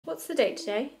What's the date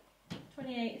today?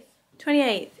 28th.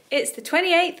 28th. It's the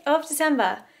 28th of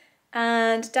December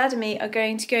and Dad and me are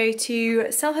going to go to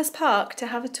Selhurst Park to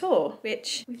have a tour,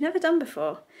 which we've never done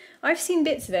before. I've seen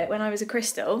bits of it when I was a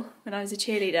Crystal, when I was a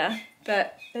cheerleader,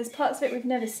 but there's parts of it we've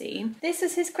never seen. This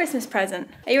is his Christmas present.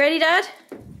 Are you ready, Dad?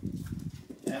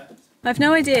 Yeah. I've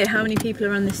no idea how many people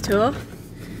are on this tour.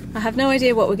 I have no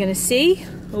idea what we're going to see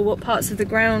or what parts of the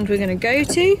ground we're going to go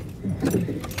to.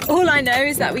 All I know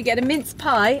is that we get a mince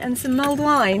pie and some mulled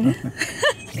wine.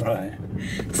 Right.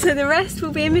 So the rest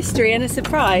will be a mystery and a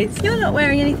surprise. You're not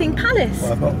wearing anything Palace.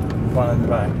 Well, I've got one in the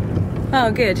back.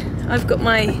 Oh, good. I've got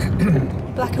my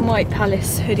black and white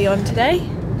Palace hoodie on today.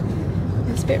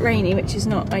 It's a bit rainy, which is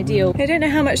not ideal. I don't know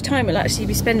how much time we'll actually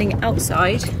be spending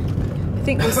outside. I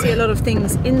think we'll see a lot of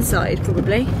things inside,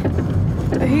 probably.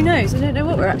 But who knows? I don't know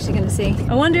what we're actually going to see.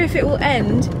 I wonder if it will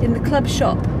end in the club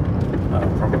shop.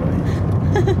 Oh, probably.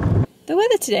 The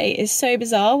weather today is so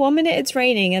bizarre. 1 minute it's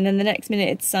raining and then the next minute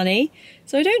it's sunny.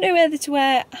 So I don't know whether to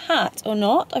wear a hat or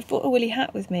not. I've brought a woolly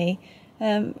hat with me.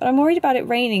 But I'm worried about it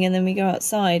raining and then we go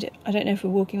outside. I don't know if we're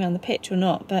walking around the pitch or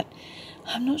not, but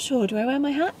I'm not sure. Do I wear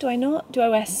my hat? Do I not? Do I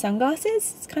wear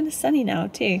sunglasses? It's kind of sunny now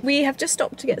too. We have just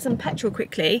stopped to get some petrol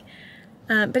quickly.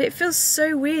 But it feels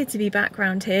so weird to be back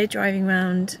round here, driving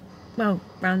round, well,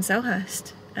 round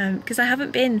Selhurst. Because I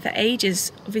haven't been for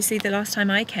ages. Obviously the last time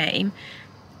I came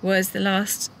was the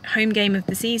last home game of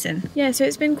the season. Yeah, so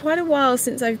it's been quite a while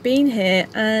since I've been here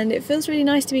and it feels really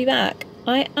nice to be back.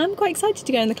 I am quite excited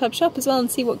to go in the club shop as well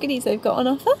and see what goodies they've got on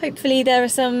offer. Hopefully there are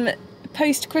some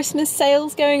post-Christmas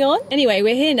sales going on. Anyway,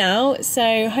 we're here now,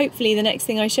 so hopefully the next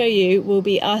thing I show you will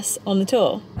be us on the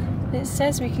tour. It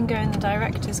says we can go in the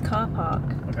director's car park.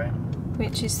 Okay.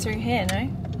 Which is through here,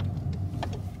 no?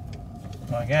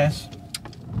 I guess.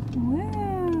 Woo!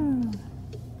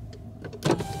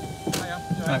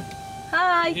 No.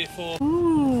 Hi!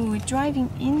 Ooh, we're driving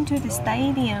into the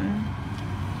stadium.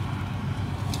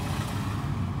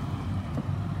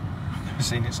 I've never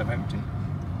seen it so empty.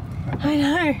 I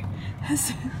know.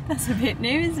 That's a bit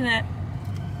new, isn't it?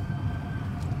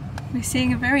 We're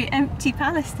seeing a very empty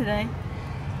Palace today.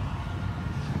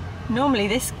 Normally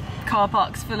this car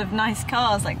park's full of nice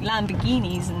cars like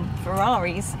Lamborghinis and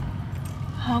Ferraris.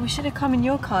 Oh, we should have come in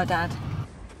your car, Dad.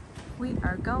 We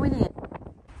are going in.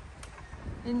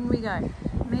 In we go.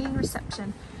 Main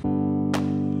reception.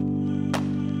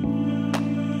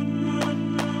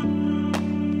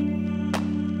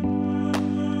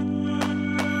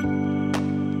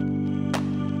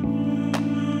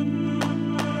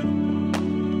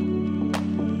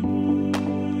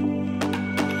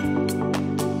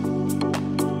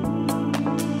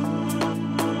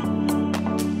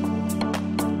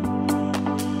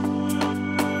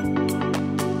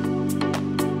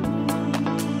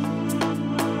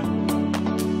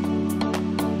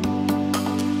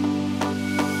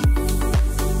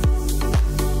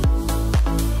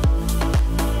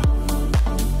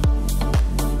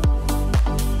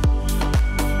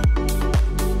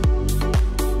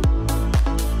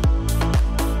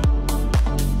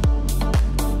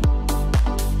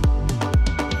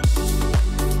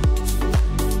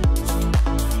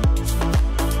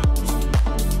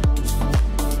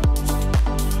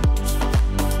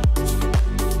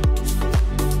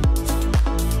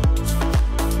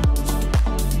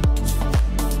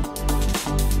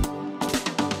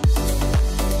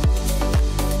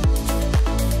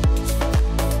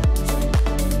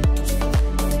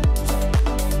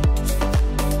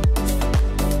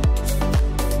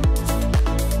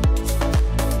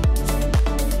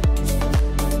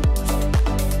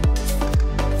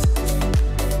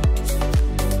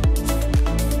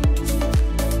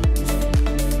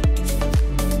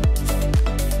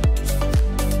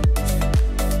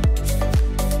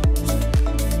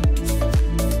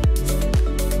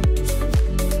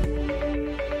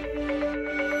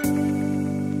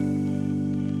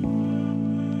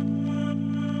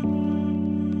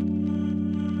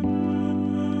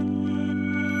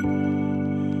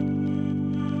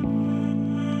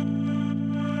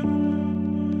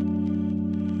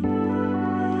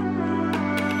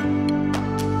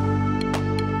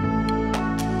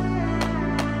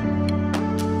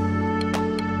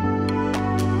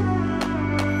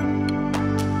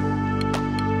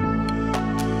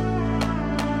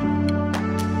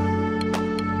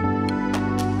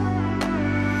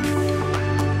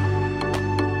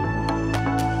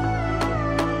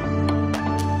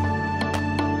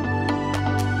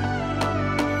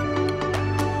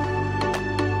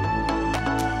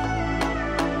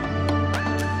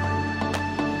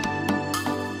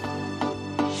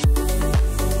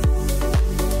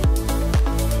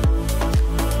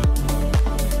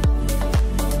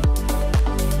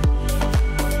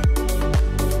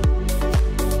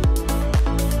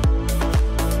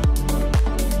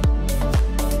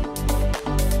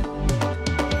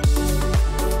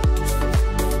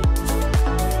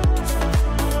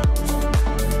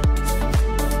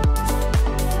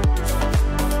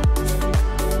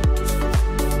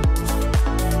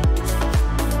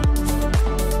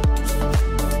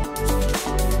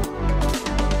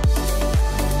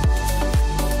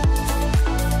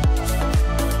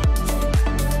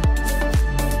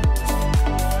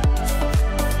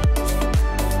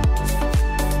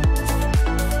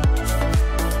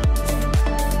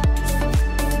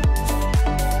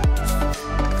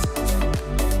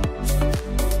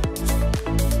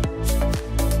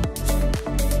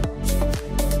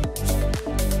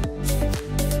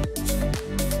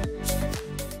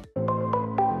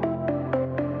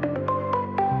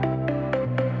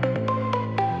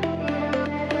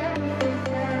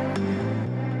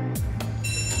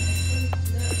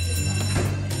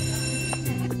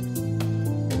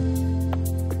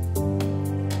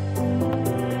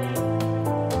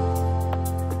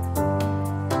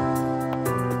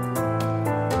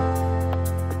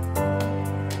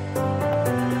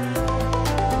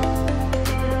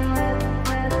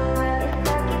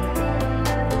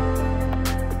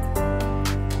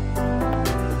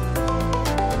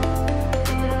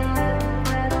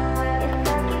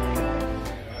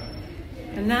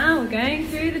 And now we're going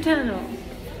through the tunnel.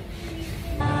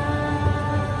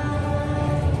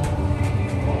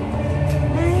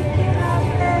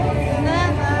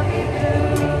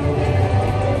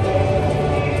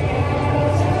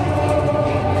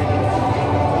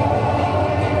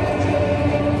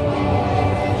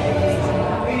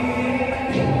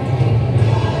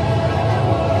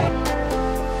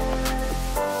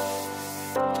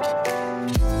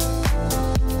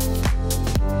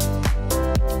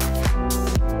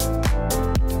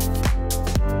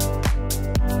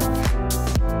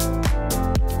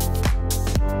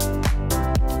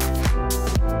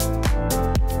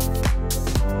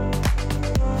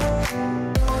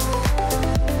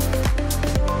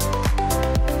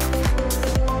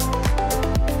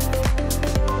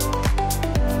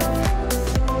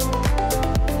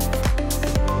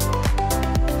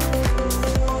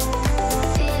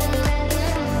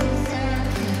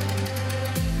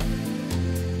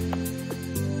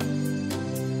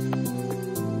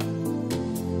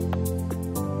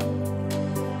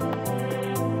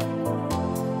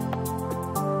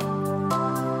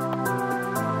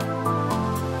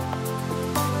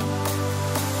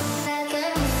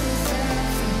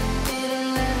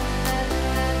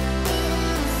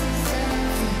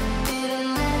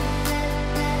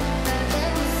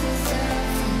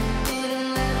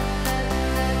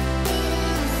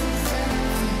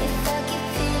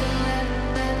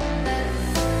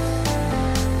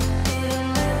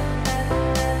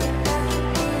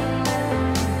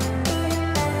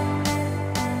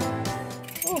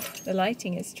 The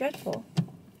lighting is dreadful.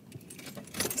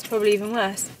 It's probably even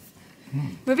worse.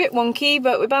 We're a bit wonky,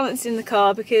 but we're balanced in the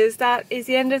car because that is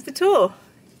the end of the tour.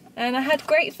 And I had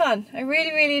great fun. I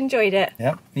really enjoyed it.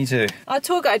 Yep, me too. Our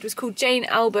tour guide was called Jane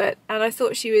Albert, and I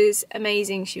thought she was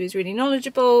amazing. She was really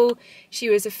knowledgeable. She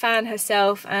was a fan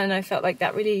herself, and I felt like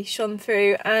that really shone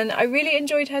through. And I really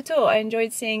enjoyed her tour. I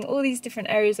enjoyed seeing all these different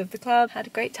areas of the club. Had a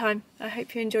great time. I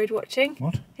hope you enjoyed watching.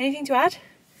 What? Anything to add?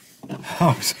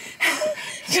 Oh,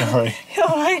 sorry. You're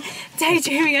all right,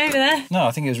 daydreaming over there. No,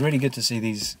 I think it was really good to see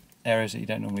these areas that you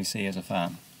don't normally see as a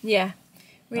fan. Yeah,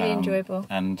 really enjoyable.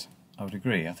 And I would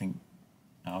agree, I think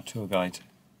our tour guide,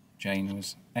 Jane,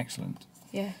 was excellent.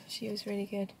 Yeah, she was really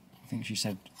good. I think she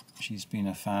said she's been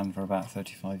a fan for about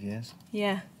 35 years.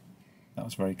 Yeah. That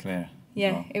was very clear.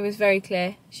 Yeah, well. it was very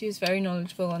clear. She was very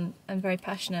knowledgeable and very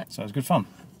passionate. So it was good fun.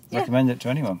 Yeah. Recommend it to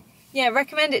anyone. Yeah,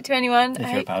 recommend it to anyone. If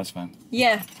you're a Palace fan.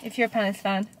 Yeah, if you're a Palace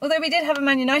fan. Although we did have a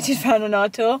Man United fan on our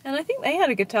tour, and I think they had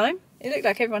a good time. It looked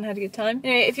like everyone had a good time.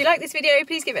 Anyway, if you like this video,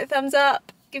 please give it a thumbs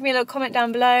up, give me a little comment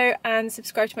down below, and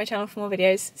subscribe to my channel for more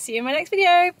videos. See you in my next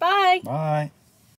video. Bye! Bye!